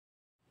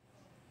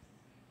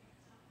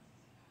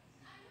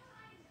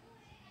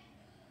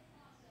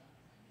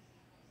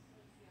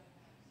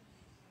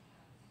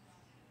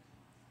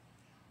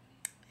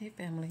Hey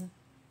family,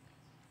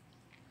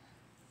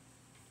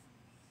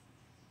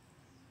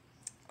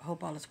 I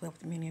hope all is well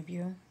with many of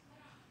you.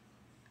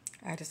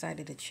 I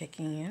decided to check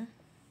in.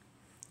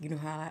 You know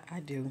how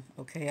I do,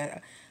 okay?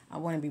 I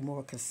want to be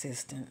more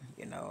consistent,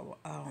 I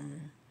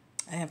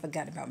haven't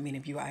forgotten about many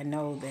of you. I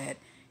know that,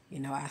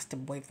 I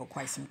stepped away for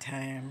quite some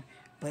time,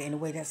 but in a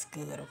way that's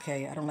good,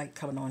 okay? I don't like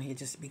coming on here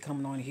just to be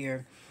coming on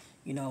here,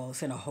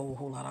 saying a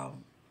whole lot of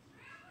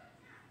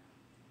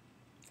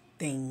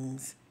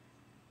things,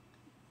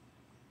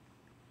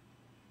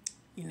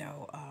 you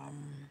know.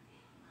 I'm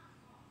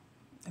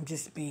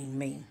just being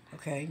me,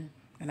 okay?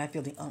 And I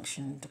feel the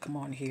unction to come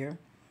on here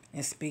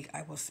and speak.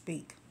 I will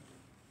speak.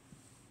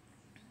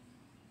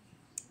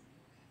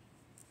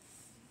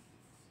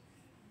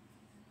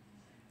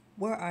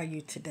 Where are you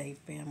today,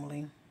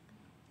 family?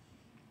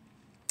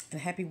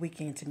 And happy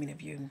weekend to many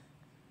of you.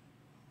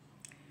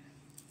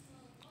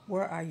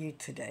 Where are you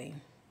today?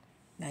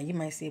 Now, you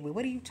might say, well,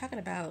 what are you talking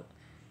about,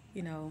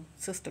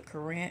 Sister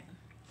Corinne?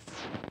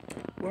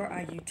 Where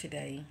are you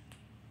today?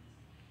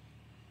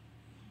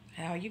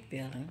 How are you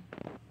feeling?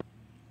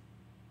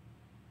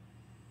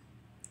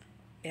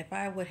 If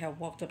I would have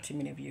walked up to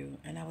many of you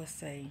and I would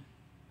say,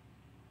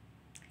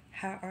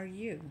 how are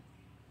you?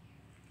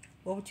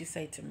 What would you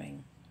say to me?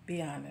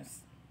 Be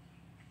honest.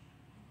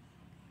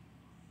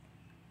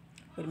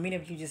 Would many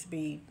of you just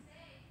be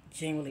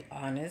genuinely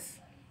honest?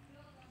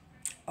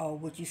 Or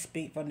would you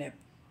speak from that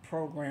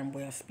program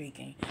way of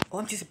speaking? Oh,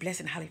 I'm just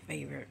blessed and highly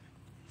favored.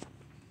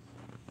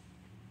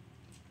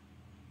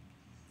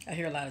 I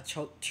hear a lot of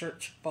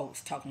church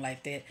folks talking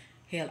like that.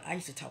 Hell, I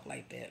used to talk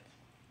like that.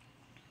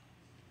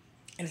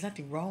 And there's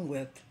nothing wrong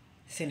with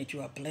saying that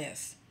you are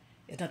blessed.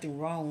 There's nothing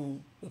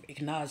wrong with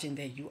acknowledging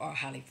that you are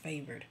highly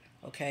favored,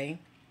 okay?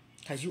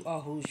 Because you are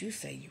who you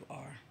say you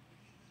are.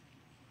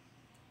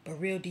 But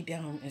real deep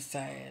down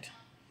inside,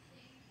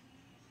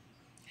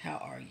 how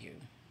are you?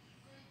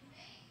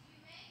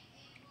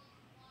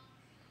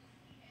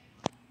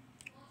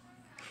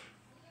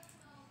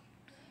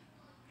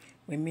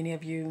 When many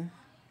of you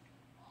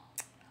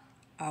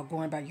are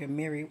going about your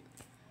merry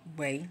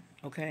way,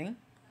 okay?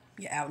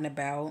 You're out and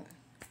about,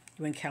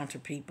 you encounter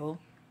people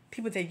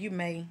that you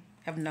may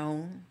have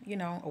known,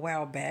 a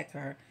while back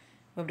or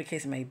whatever the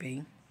case may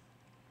be.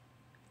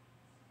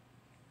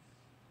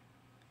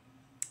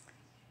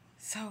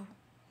 So,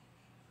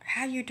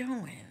 how you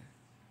doing?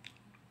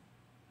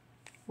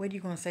 What are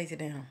you going to say to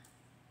them?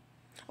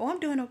 Oh, I'm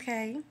doing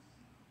okay.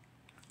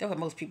 That's what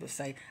most people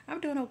say. I'm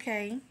doing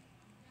okay.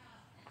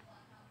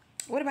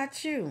 What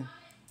about you?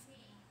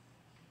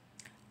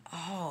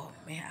 Oh,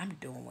 man, I'm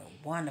doing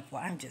wonderful.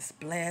 I'm just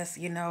blessed,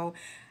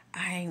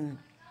 I'm,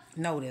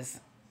 notice,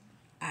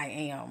 I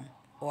am,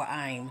 or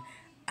I'm,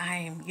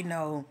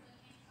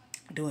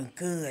 doing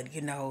good,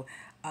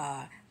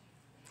 Uh,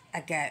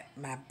 I got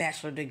my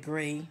bachelor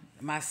degree,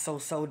 my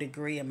so-so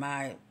degree, and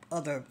my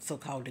other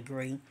so-called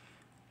degree.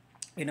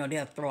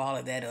 They'll throw all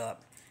of that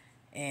up.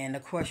 And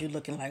of course, you're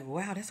looking like,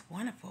 wow, that's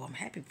wonderful. I'm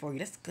happy for you.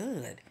 That's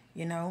good.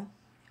 But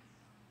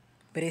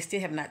they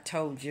still have not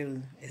told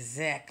you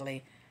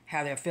exactly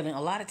how they're feeling.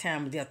 A lot of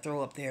times they'll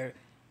throw up their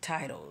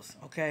titles,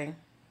 okay?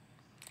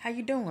 How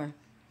you doing?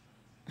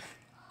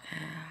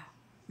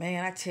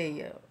 Man, I tell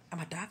you, I'm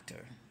a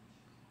doctor.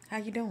 How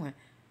you doing?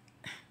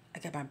 I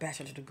got my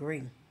bachelor's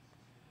degree.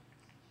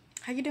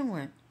 How you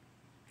doing?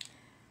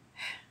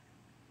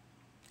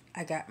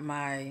 I got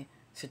my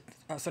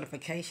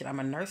certification. I'm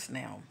a nurse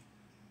now.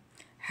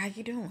 How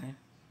you doing?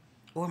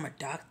 Or I'm a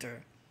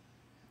doctor.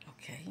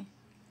 Okay.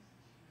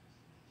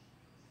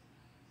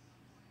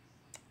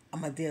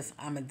 I'm a this,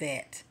 I'm a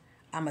that.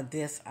 I'm a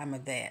this, I'm a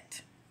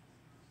that.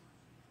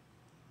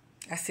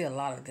 I see a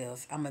lot of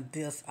this. I'm a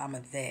this, I'm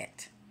a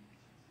that.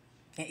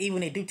 And even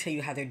when they do tell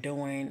you how they're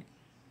doing,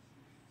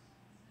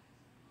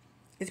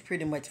 it's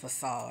pretty much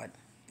facade.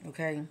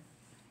 Okay?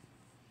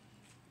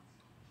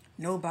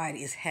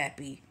 Nobody is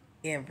happy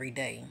every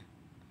day.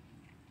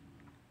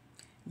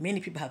 Many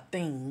people have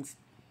things,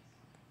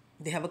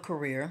 they have a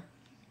career,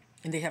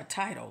 and they have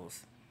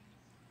titles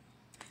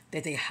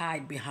that they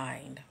hide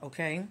behind.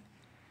 Okay?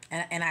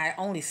 And I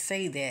only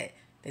say that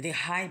they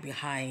hide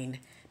behind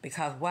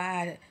because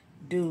why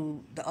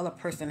do the other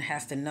person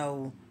has to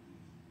know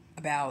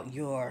about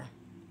your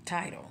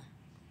title?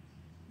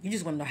 You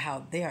just want to know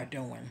how they are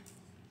doing.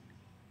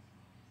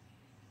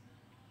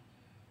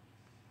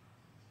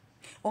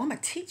 Oh, I'm a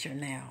teacher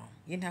now.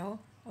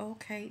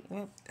 Okay,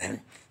 well,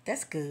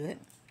 that's good.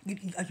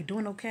 Are you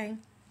doing okay?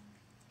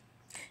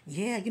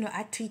 Yeah,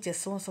 I teach at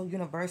so and so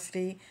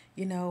university,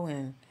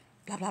 and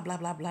blah blah blah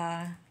blah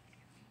blah.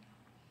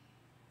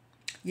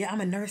 Yeah,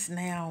 I'm a nurse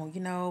now,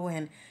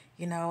 and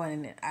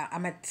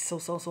I'm at so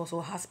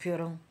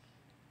hospital.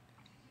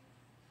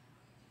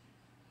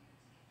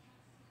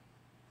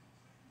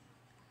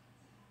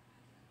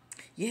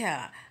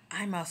 Yeah,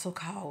 I'm a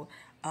so-called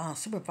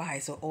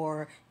supervisor,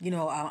 or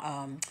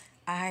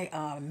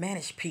I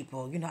manage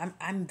people.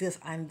 I'm this,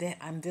 I'm that,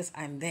 I'm this,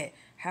 I'm that.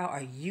 How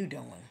are you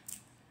doing?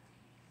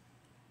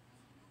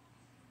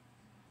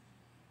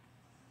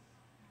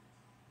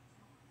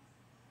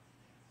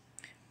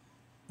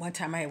 One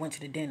time I went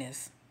to the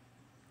dentist,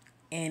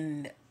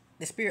 and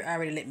the spirit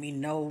already let me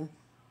know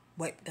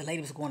what the lady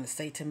was going to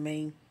say to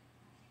me,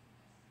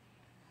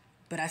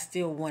 but I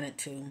still wanted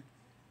to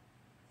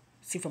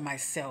see for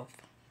myself.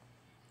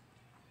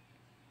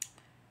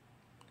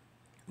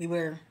 We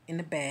were in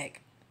the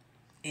back,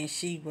 and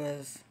she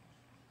was,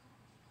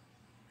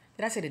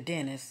 did I say the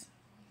dentist?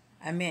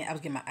 I meant I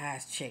was getting my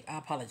eyes checked. I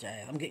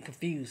apologize. I'm getting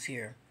confused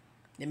here.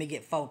 Let me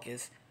get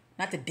focused.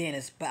 Not the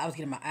dentist, but I was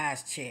getting my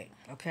eyes checked,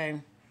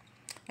 okay?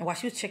 And while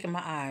she was checking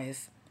my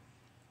eyes,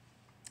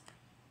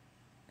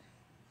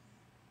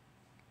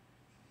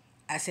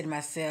 I said to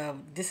myself,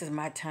 this is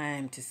my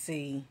time to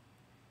see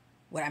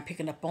what I'm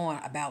picking up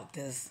on about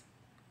this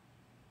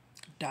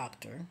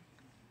doctor.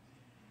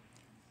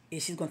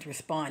 Is she's going to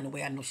respond the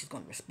way I know she's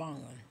going to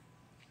respond.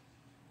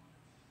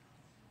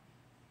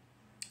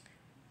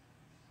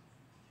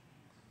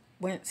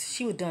 When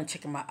she was done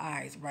checking my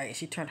eyes, right, and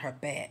she turned her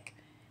back,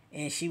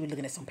 and she was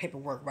looking at some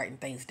paperwork, writing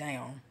things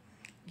down,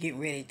 getting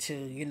ready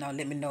to,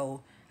 let me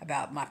know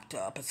about my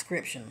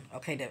prescription,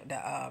 okay,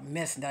 the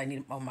medicine that I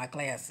need on my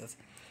glasses.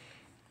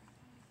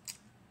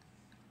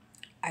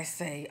 I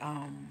say,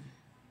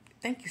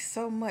 thank you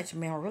so much,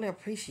 ma'am. I really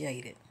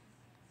appreciate it.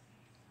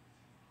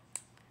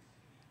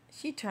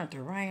 She turned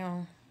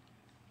around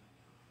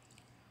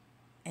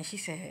and she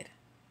said,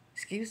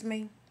 excuse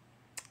me?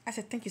 I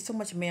said, thank you so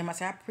much, ma'am. I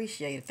said, I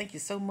appreciate it. Thank you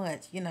so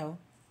much.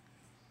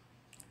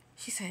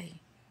 She said,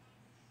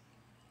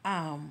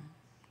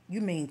 you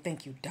mean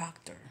thank you,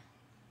 doctor?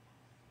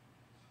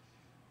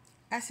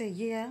 I said,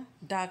 yeah,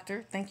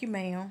 doctor. Thank you,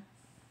 ma'am.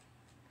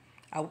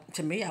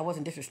 To me, I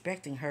wasn't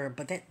disrespecting her,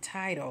 but that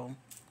title,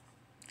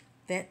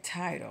 there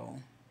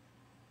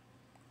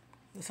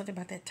was something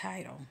about that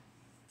title.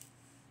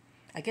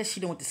 I guess she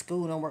didn't went to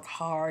school, don't work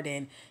hard,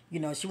 and,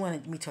 she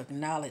wanted me to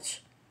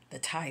acknowledge the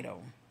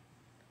title.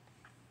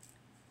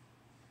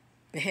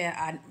 But had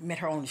I met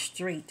her on the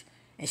street,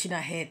 and she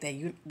not had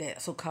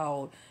that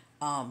so-called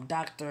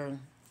doctor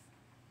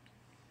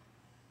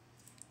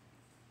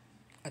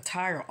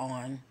attire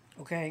on,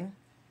 okay,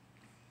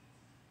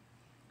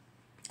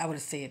 I would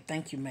have said,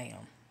 thank you,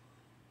 ma'am.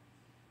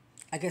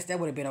 I guess that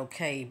would have been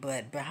okay,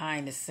 but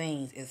behind the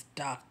scenes is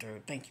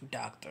doctor. Thank you,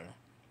 doctor.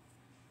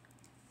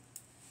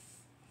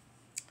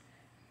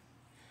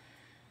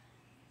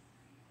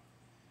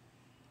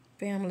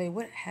 Family,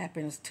 what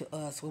happens to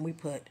us when we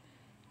put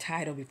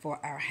title before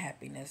our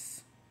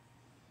happiness?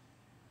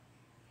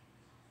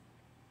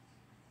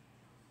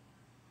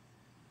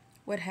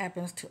 What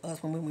happens to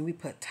us when we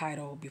put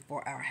title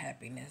before our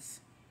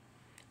happiness?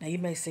 Now, you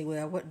may say,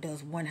 well, what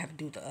does one have to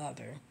do with the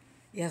other?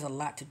 It has a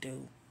lot to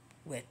do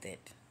with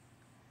it.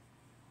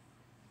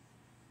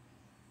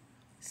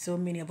 So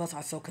many of us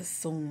are so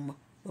consumed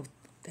with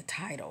the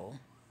title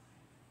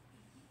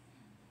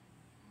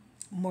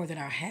more than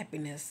our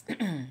happiness.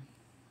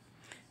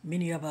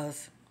 Many of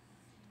us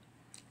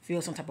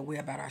feel some type of way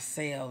about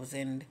ourselves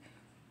and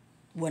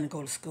want to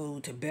go to school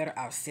to better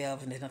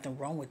ourselves, and there's nothing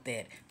wrong with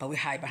that. But we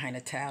hide behind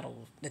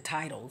the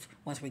titles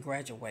once we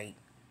graduate.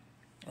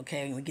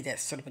 Okay, when we get that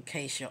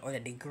certification or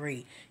that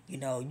degree, you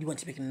want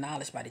to be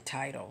acknowledged by the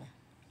title.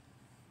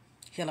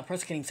 Hell, a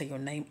person can't even say your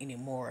name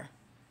anymore.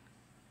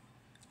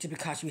 Just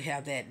because you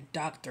have that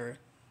doctor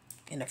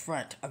in the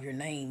front of your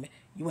name,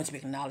 you want to be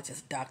acknowledged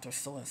as Dr.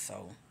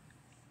 So-and-so.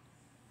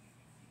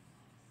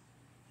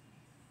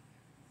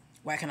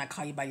 Why can't I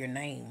call you by your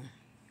name?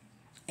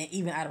 And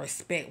even out of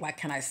respect, why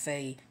can't I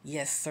say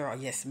yes, sir, or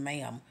yes,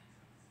 ma'am?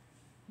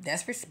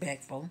 That's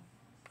respectful.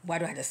 Why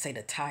do I have to say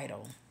the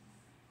title?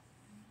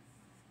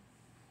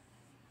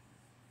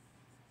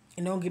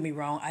 And don't get me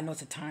wrong, I know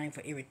it's a time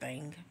for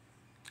everything.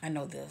 I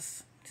know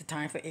this. It's a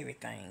time for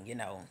everything.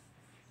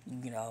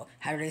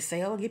 How do they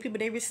say, oh, give people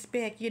their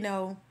respect,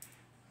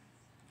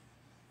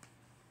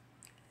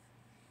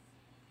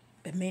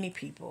 But many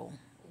people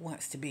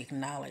wants to be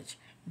acknowledged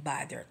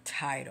by their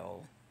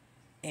title.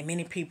 And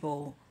many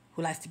people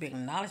who likes to be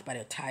acknowledged by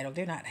their title,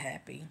 they're not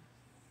happy.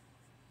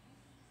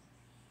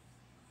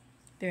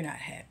 They're not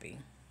happy.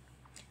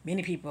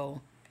 Many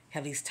people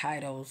have these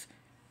titles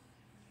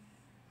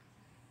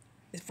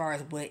as far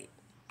as what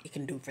it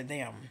can do for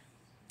them.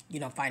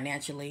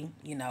 Financially,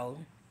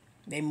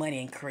 their money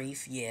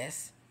increase,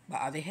 yes, but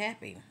are they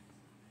happy?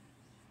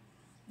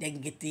 They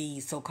can get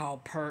these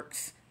so-called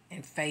perks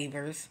and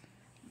favors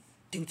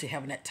due to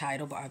having that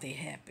title, but are they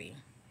happy?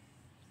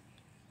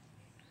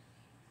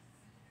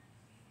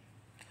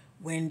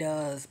 When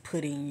does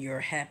putting your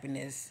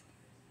happiness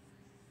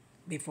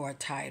before a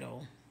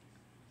title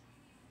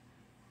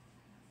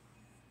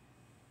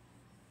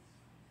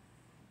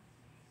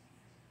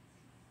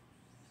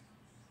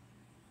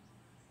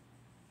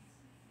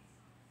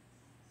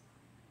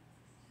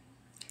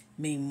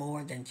mean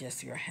more than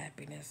just your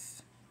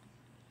happiness?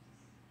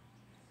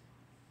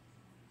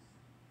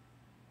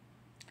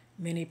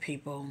 Many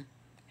people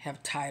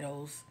have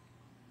titles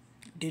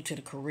due to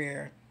the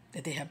career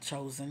that they have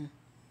chosen,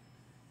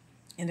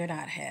 and they're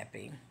not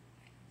happy.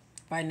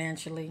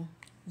 Financially,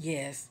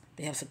 yes,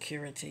 they have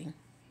security.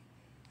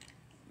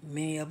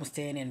 Many of them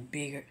staying in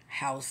bigger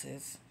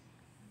houses.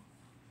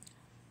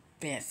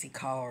 fancy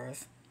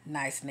cars,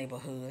 nice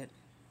neighborhood,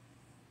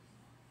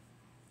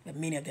 but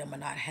many of them are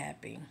not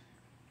happy.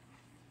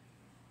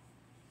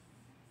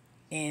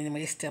 And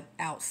when they step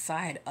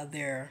outside of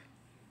their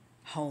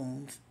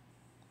homes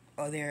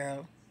or their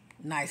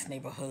nice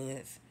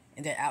neighborhoods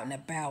and they're out and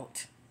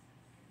about,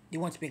 they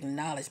want to be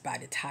acknowledged by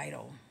the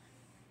title.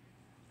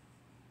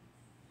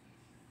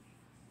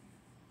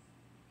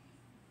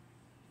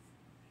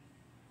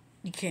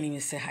 You can't even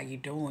say how you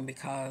doing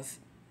because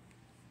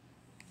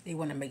they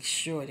want to make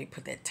sure they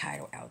put that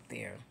title out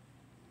there.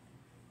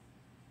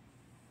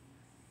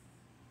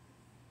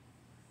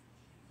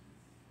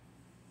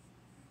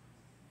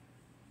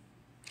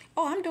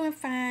 Oh, I'm doing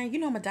fine. You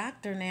know I'm a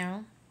doctor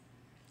now.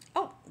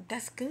 Oh,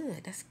 that's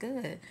good. That's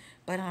good.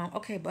 But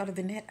okay. But other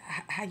than that,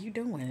 how you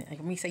doing? Like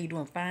when you say you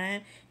doing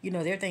fine, is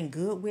everything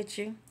good with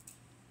you?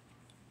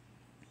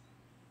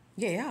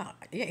 Yeah,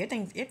 yeah.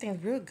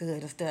 Everything's real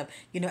good and stuff.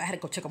 I had to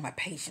go check on my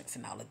patients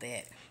and all of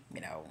that.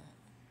 You know,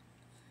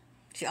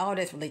 see, all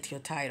that's related to your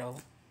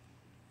title.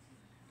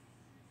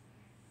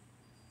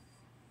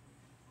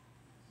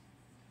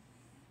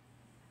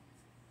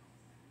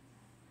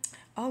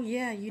 Oh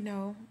yeah,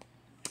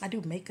 I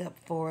do makeup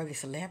for the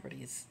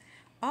celebrities.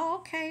 Oh,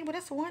 okay. Well,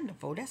 that's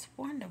wonderful. That's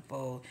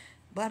wonderful.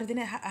 But other than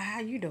that,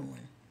 how you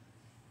doing?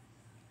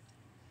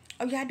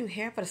 Oh yeah, I do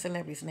hair for the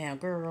celebrities now,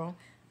 girl.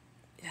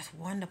 That's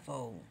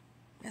wonderful.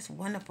 That's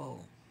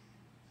wonderful.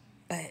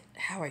 But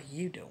how are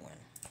you doing?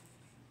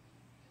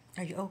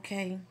 Are you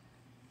okay?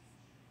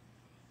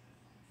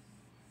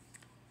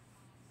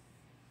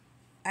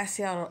 I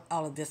say all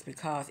of this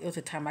because it was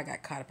a time I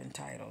got caught up in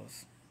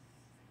titles.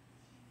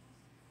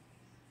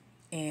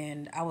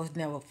 And I was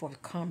never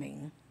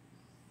forthcoming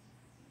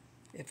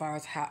as far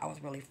as how I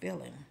was really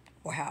feeling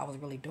or how I was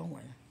really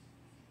doing.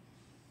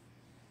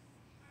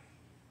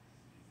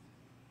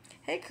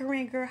 Hey,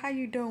 Korean girl, how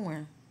you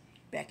doing?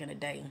 Back in the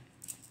day.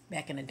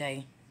 Back in the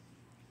day.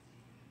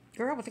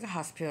 Girl, I was at the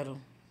hospital.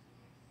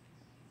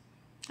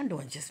 I'm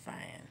doing just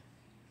fine.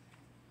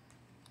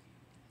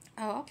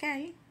 Oh,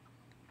 okay.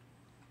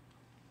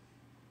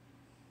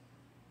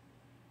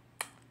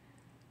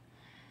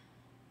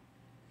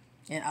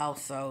 And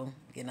also,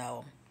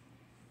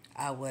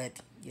 I would,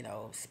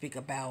 speak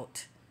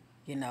about,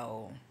 you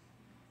know,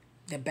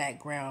 the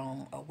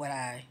background of what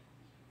I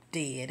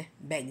did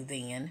back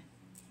then,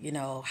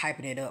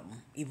 hyping it up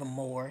even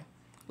more.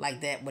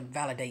 Like that would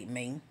validate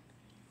me.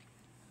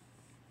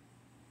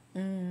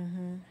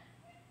 Mm-hmm.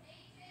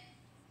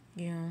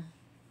 Yeah.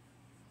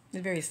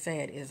 It's very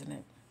sad, isn't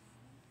it?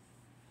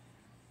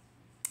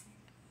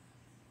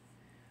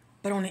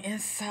 But on the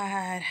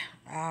inside,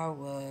 I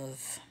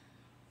was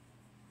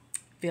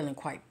feeling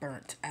quite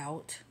burnt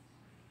out.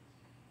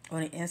 On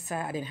the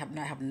inside, I didn't have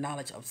not have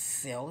knowledge of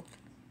self.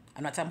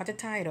 I'm not talking about the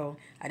title.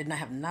 I did not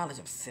have knowledge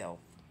of self.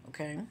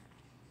 Okay.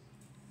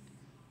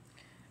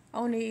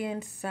 On the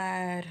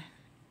inside,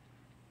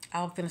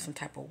 I was feeling some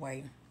type of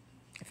way.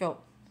 I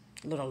felt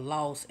a little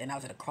lost, and I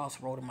was at a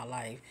crossroad in my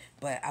life.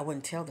 But I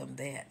wouldn't tell them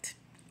that.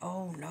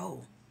 Oh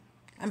no,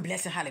 I'm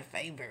blessed and highly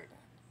favored.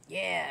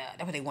 Yeah,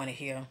 that's what they want to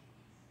hear.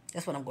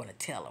 That's what I'm going to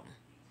tell them.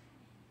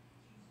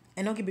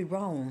 And don't get me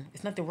wrong.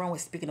 There's nothing wrong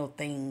with speaking of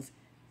things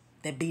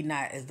that be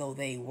not as though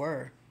they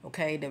were.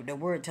 Okay, the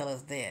word tell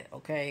us that.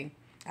 Okay,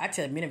 I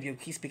tell many of you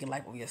keep speaking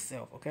life of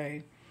yourself.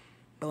 Okay,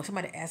 but when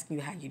somebody asks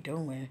you how you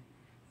doing,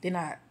 they're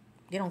not.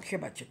 They don't care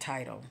about your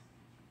title.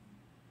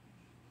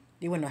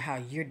 They want to know how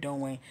you're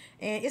doing,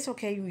 and it's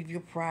okay if you're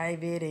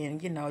private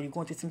and you're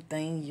going through some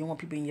things. You don't want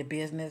people in your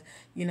business.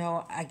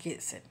 I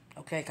get it.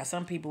 Okay, because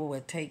some people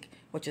will take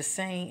what you're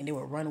saying and they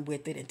will run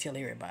with it and tell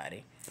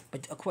everybody.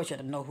 But of course, you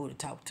have to know who to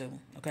talk to.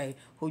 Okay,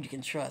 who you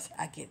can trust.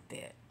 I get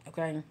that.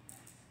 Okay.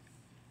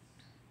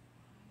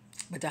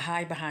 But to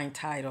hide behind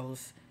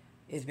titles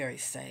is very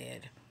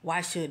sad.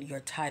 Why should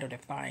your title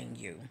define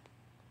you?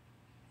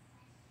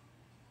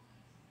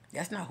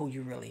 That's not who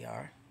you really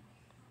are.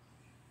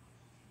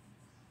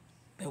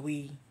 But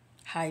we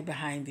hide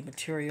behind the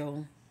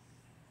material.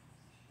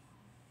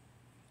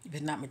 If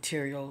it's not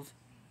materials,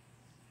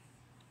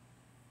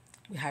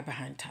 we hide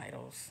behind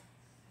titles.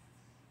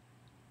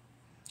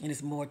 And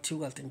it's more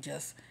to us than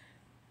just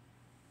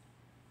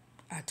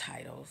our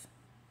titles.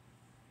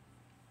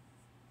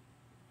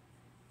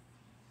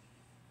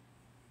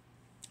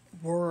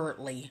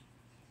 Worldly,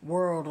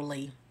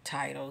 worldly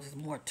titles is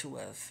more to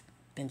us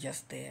than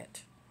just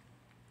that.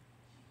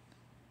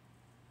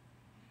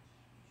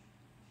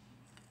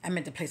 I'm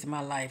at the place in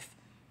my life,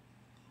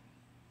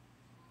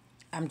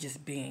 I'm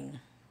just being.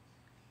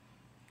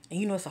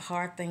 And it's a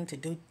hard thing to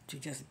do, to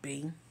just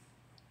be.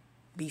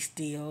 Be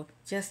still,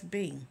 just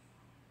be.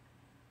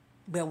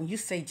 But when you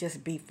say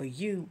just be for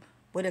you,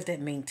 what does that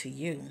mean to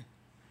you?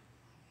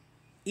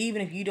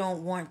 Even if you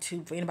don't want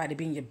to for anybody to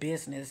be in your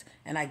business,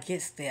 and I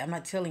get that. I'm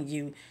not telling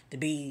you to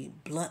be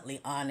bluntly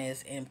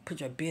honest and put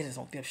your business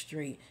on Fifth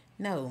Street.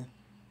 No.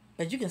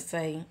 But you can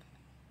say,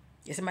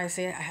 if somebody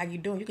say, how you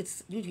doing? You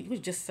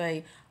could just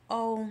say,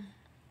 oh,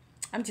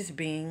 I'm just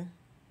being.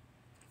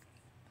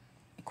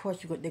 Of course,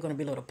 they're going to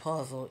be a little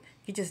puzzled.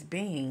 You're just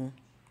being.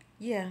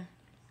 Yeah,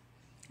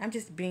 I'm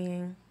just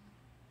being.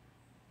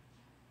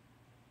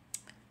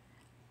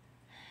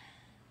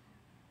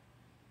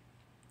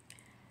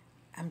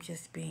 I'm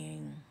just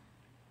being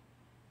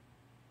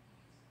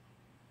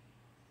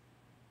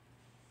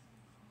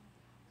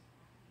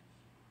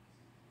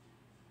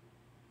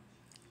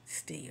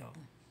still.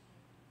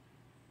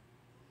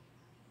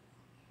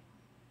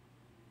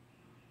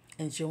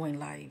 Enjoying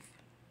life.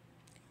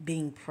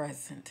 Being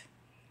present.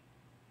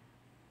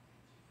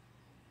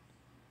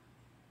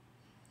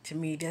 To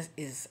me, that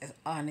is as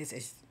honest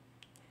as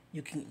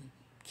you can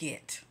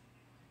get.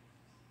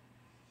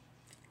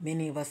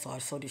 Many of us are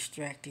so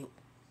distracted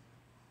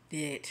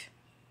that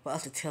for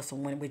us to tell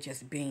someone we're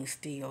just being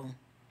still,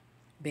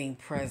 being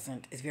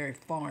present, is very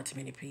foreign to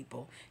many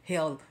people.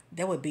 Hell,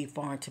 that would be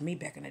foreign to me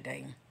back in the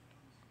day.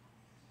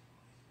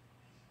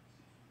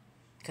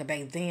 Because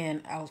back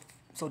then, I was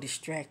so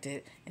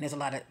distracted, and there's a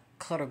lot of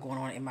clutter going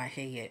on in my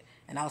head.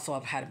 And also,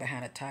 I've hiding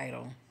behind a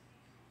title.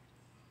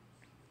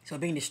 So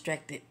being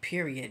distracted,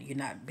 period, you're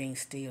not being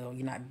still.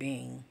 You're not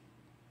being.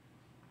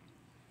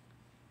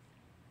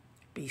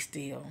 Be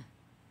still.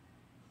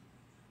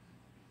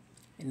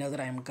 And know that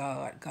I am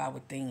God, God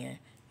within you.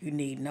 You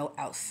need no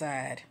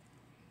outside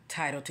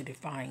title to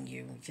define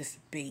you. Just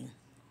be.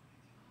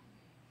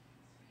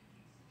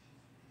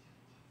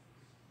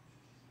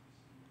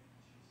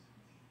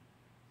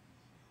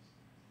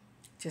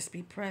 Just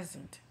be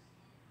present.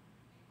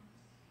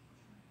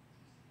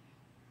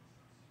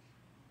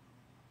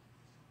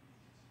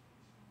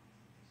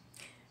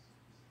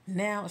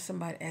 Now, if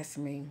somebody asks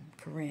me,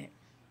 Corinne,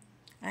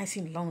 I ain't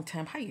seen you in a long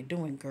time. How you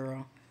doing,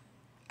 girl?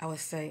 I would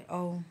say,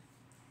 oh,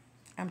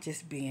 I'm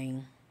just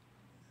being.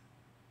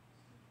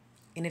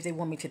 And if they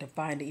want me to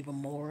define it even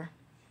more,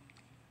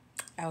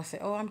 I would say,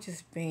 oh, I'm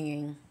just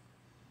being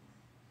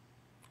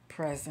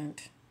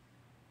present,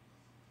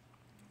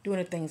 doing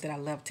the things that I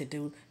love to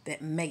do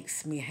that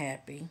makes me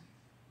happy.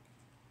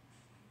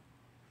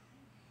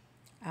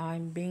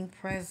 I'm being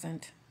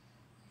present.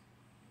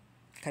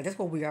 Because that's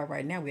what we are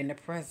right now. We're in the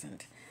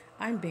present.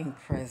 I'm being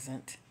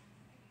present.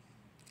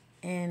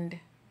 And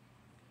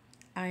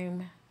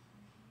I'm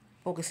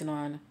focusing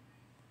on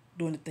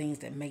doing the things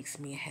that makes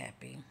me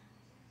happy.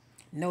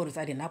 Notice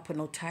I did not put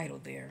no title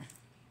there.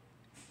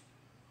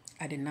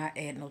 I did not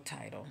add no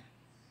title.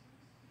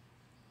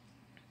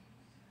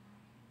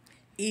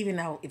 Even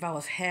though if I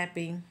was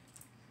happy,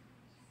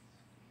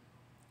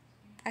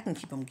 I can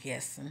keep them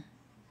guessing.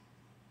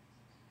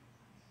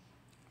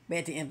 But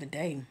at the end of the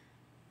day,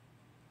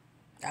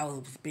 I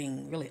was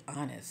being really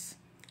honest.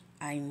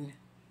 I'm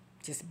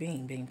just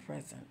being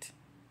present.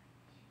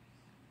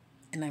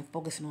 And I'm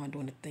focusing on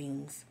doing the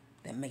things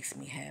that makes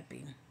me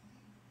happy.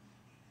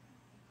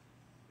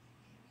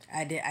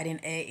 I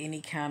didn't add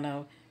any kind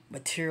of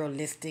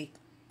materialistic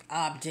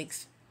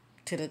objects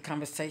to the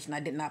conversation.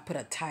 I did not put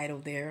a title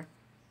there.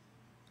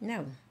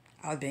 No,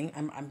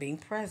 I'm being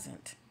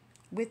present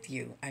with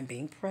you. I'm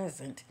being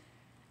present,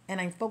 and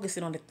I'm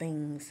focusing on the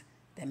things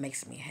that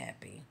makes me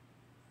happy.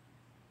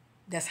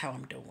 That's how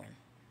I'm doing.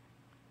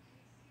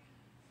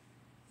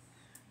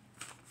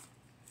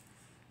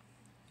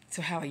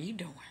 So how are you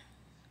doing?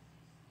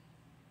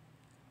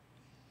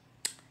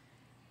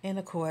 And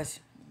of course,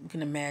 you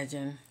can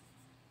imagine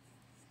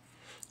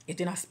if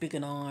they're not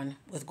speaking on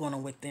what's going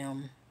on with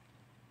them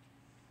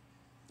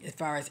as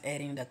far as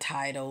adding the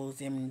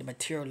titles and the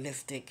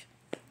materialistic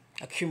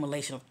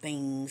accumulation of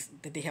things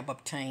that they have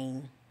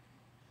obtained.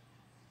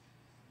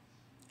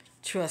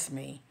 Trust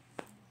me,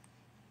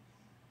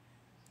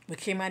 what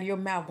came out of your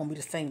mouth gonna be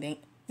the same thing.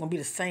 Gonna be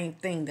the same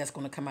thing that's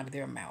gonna come out of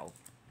their mouth.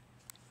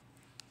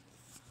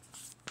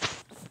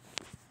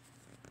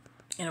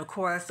 And of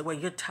course, the way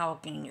you're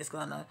talking is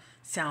gonna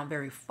sound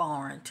very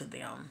foreign to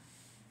them.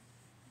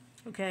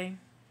 Okay?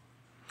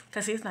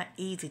 Because it's not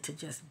easy to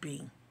just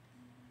be.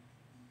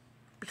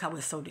 Because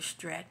we're so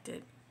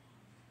distracted.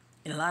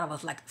 And a lot of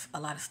us like a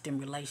lot of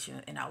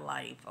stimulation in our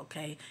life,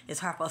 okay?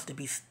 It's hard for us to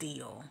be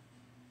still.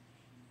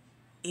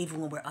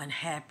 Even when we're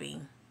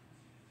unhappy,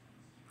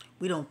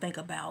 we don't think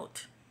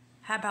about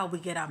how about we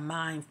get our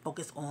mind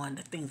focused on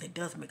the things that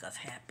does make us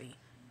happy.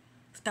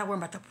 Stop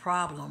worrying about the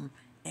problem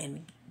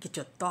and get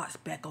your thoughts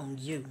back on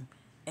you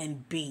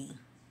and be.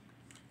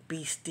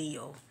 Be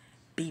still.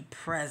 Be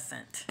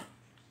present.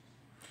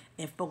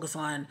 And focus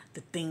on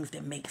the things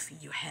that makes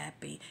you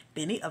happy.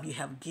 Many of you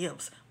have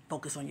gifts.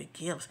 Focus on your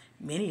gifts.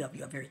 Many of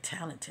you are very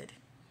talented.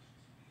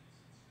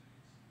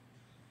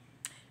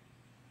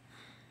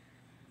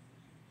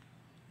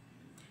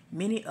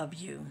 Many of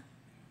you,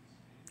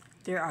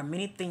 there are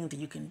many things that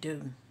you can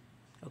do,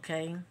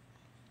 okay?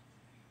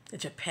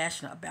 That you're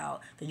passionate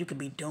about, that you can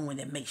be doing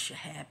that makes you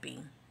happy.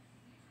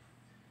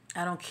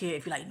 I don't care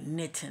if you like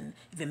knitting.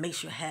 If it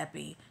makes you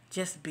happy,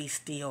 just be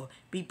still,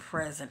 be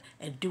present,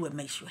 and do what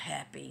makes you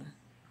happy.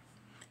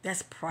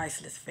 That's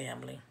priceless,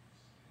 family.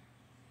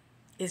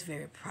 It's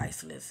very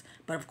priceless.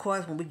 But of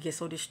course, when we get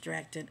so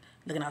distracted,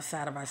 looking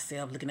outside of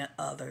ourselves, looking at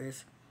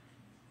others,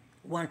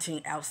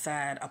 wanting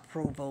outside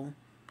approval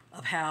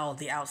of how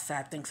the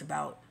outside thinks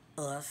about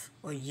us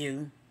or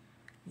you,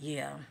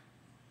 yeah,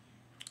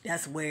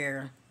 that's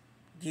where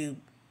you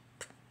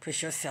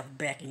push yourself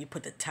back and you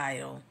put the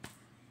title,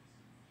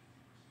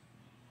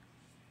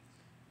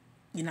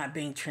 you're not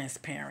being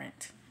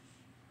transparent.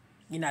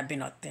 You're not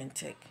being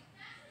authentic.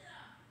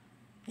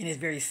 And it's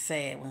very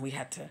sad when we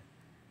have to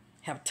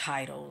have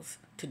titles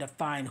to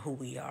define who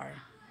we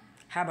are.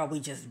 How about we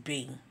just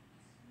be?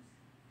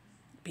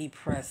 Be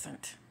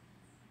present.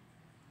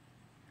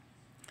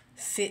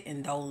 Sit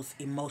in those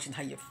emotions,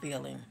 how you're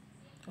feeling.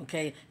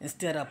 Okay?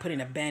 Instead of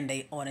putting a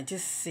band-aid on it,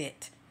 just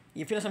sit.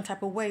 You're feeling some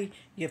type of way,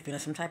 you're feeling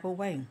some type of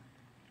way.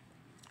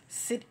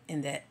 Sit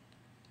in that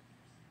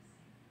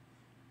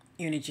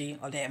energy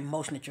or that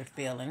emotion that you're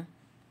feeling.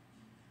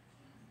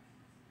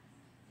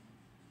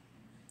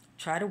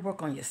 Try to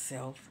work on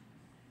yourself,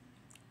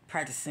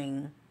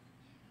 practicing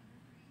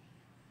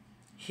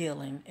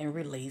healing and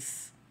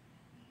release.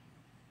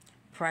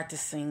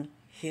 Practicing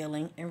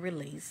healing and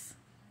release.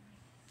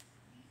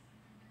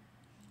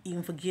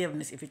 Even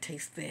forgiveness if it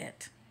takes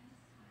that.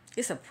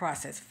 It's a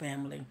process,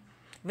 family.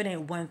 If it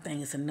ain't one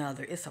thing, it's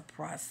another. It's a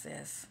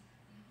process.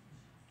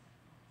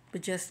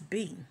 But just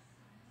be.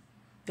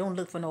 Don't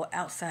look for no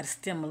outside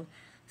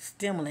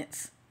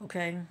stimulants,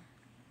 okay?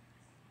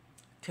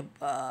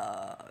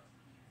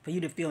 For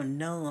you to feel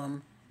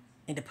numb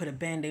and to put a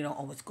band-aid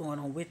on what's going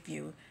on with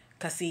you.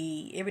 Because,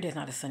 see, every day is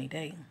not a sunny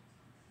day.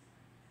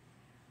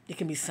 It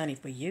can be sunny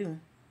for you,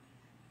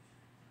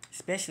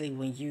 especially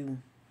when you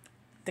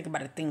think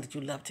about the things that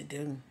you love to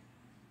do.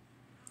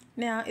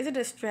 Now, is it a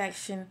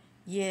distraction?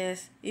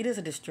 Yes, it is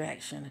a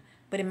distraction,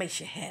 but it makes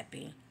you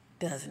happy,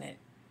 doesn't it?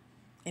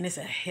 And it's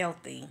a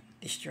healthy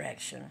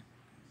distraction.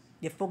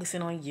 You're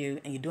focusing on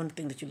you and you're doing the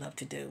things that you love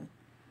to do.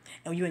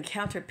 And when you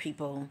encounter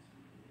people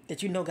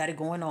that you know got it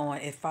going on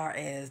as far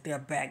as their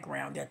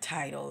background, their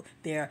title,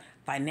 their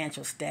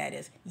financial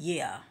status,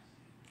 yeah.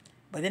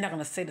 But they're not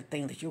going to say the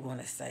things that you're going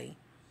to say.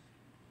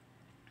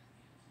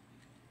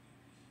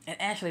 And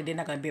actually, they're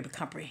not going to be able to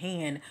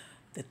comprehend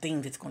the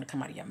things that's going to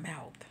come out of your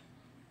mouth.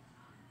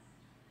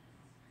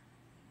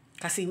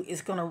 Because, see,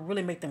 it's going to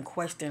really make them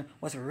question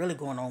what's really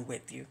going on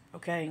with you,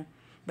 okay?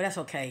 But that's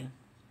okay.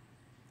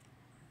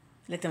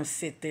 Let them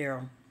sit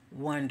there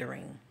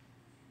wondering.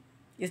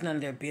 It's none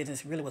of their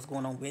business really what's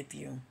going on with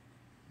you.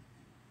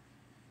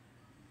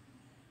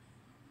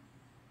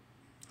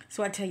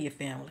 So I tell you,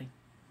 family,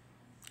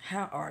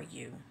 how are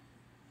you?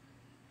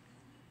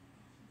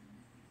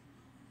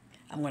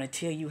 I'm going to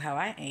tell you how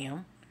I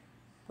am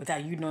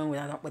without you knowing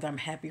whether I'm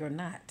happy or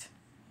not.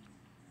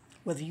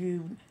 Whether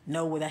you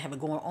know whether I have it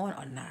going on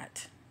or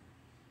not.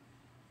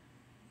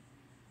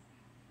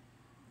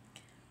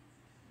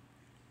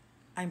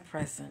 I'm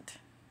present.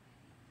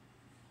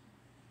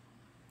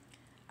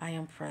 I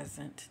am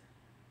present.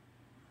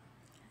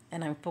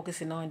 And I'm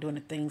focusing on doing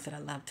the things that I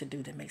love to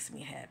do that makes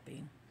me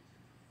happy.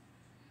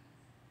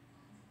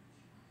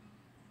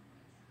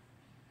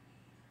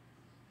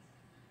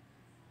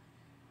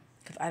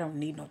 Because I don't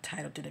need no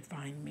title to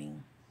define me.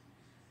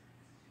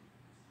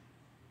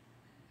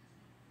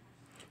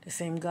 The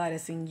same God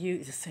that's in you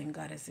is the same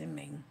God that's in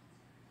me.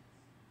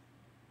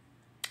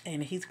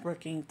 And He's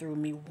working through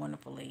me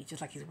wonderfully,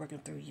 just like He's working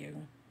through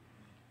you.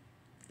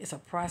 It's a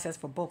process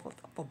for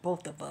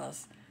both of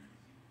us.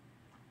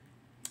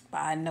 But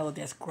I know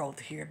there's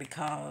growth here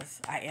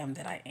because I am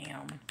that I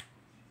am.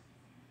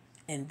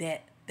 And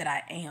that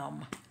I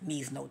am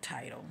needs no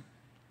title.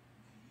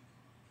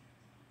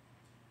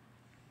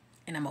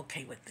 And I'm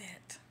okay with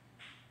that.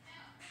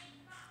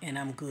 And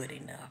I'm good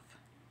enough.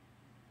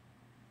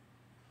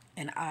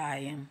 And I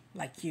am,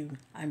 like you,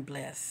 I'm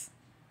blessed.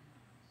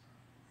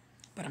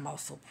 But I'm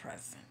also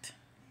present.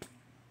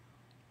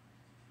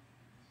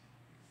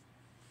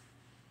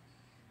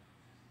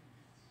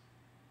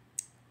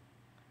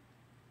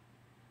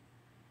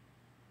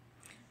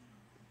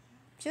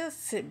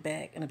 Just sit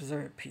back and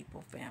observe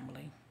people,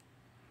 family.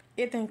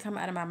 Everything come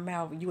out of my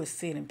mouth, you will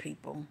see it in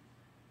people.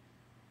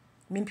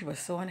 Many people are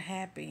so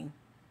unhappy.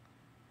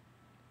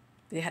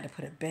 They had to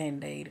put a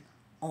band-aid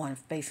on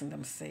facing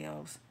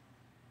themselves.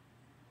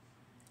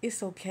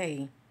 It's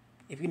okay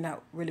if you're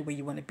not really where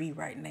you want to be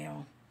right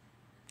now.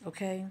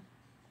 Okay?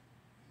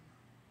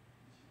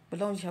 But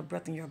as long as you have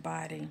breath in your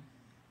body,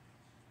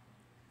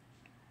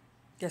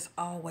 there's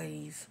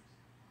always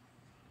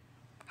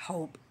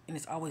hope and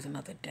it's always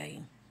another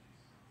day.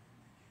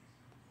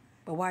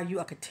 But while you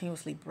are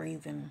continuously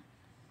breathing,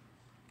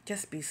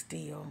 just be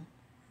still.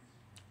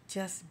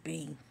 Just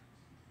be.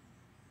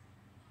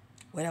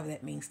 Whatever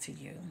that means to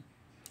you.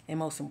 And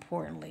most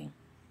importantly,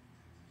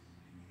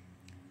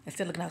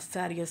 instead of looking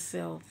outside of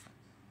yourself,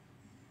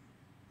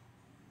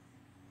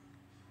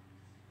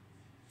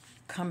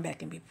 come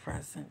back and be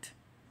present.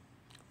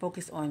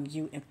 Focus on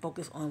you and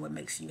focus on what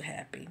makes you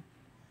happy.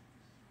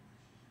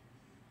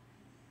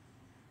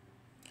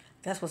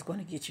 That's what's going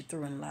to get you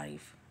through in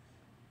life.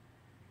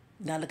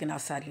 Not looking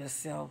outside of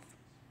yourself.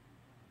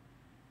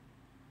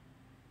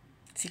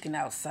 Seeking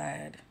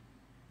outside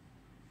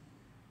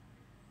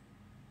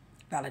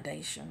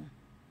validation.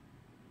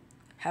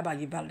 How about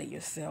you validate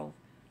yourself?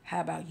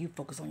 How about you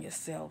focus on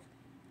yourself?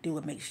 Do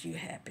what makes you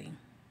happy.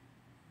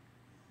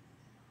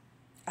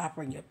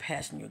 Operate your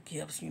passion, your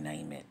gifts, you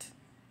name it.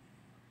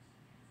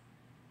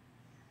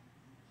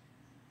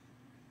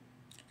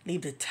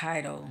 Leave the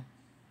title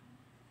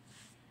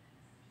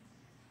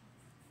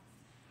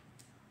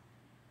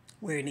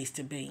where it needs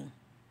to be.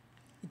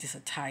 It's just a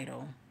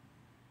title.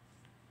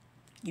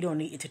 You don't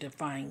need it to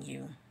define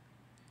you.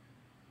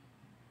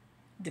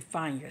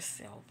 Define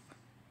yourself.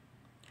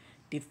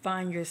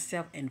 Define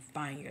yourself and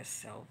find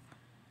yourself.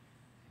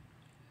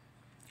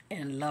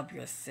 And love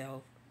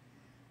yourself.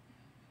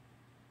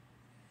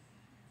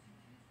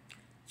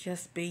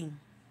 Just be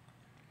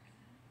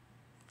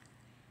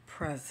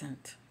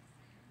present.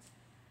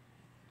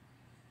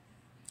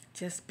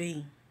 Just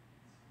be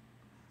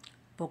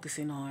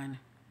focusing on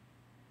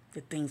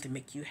the things that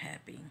make you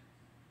happy.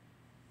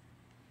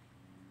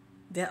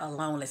 That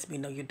alone lets me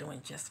know you're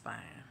doing just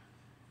fine.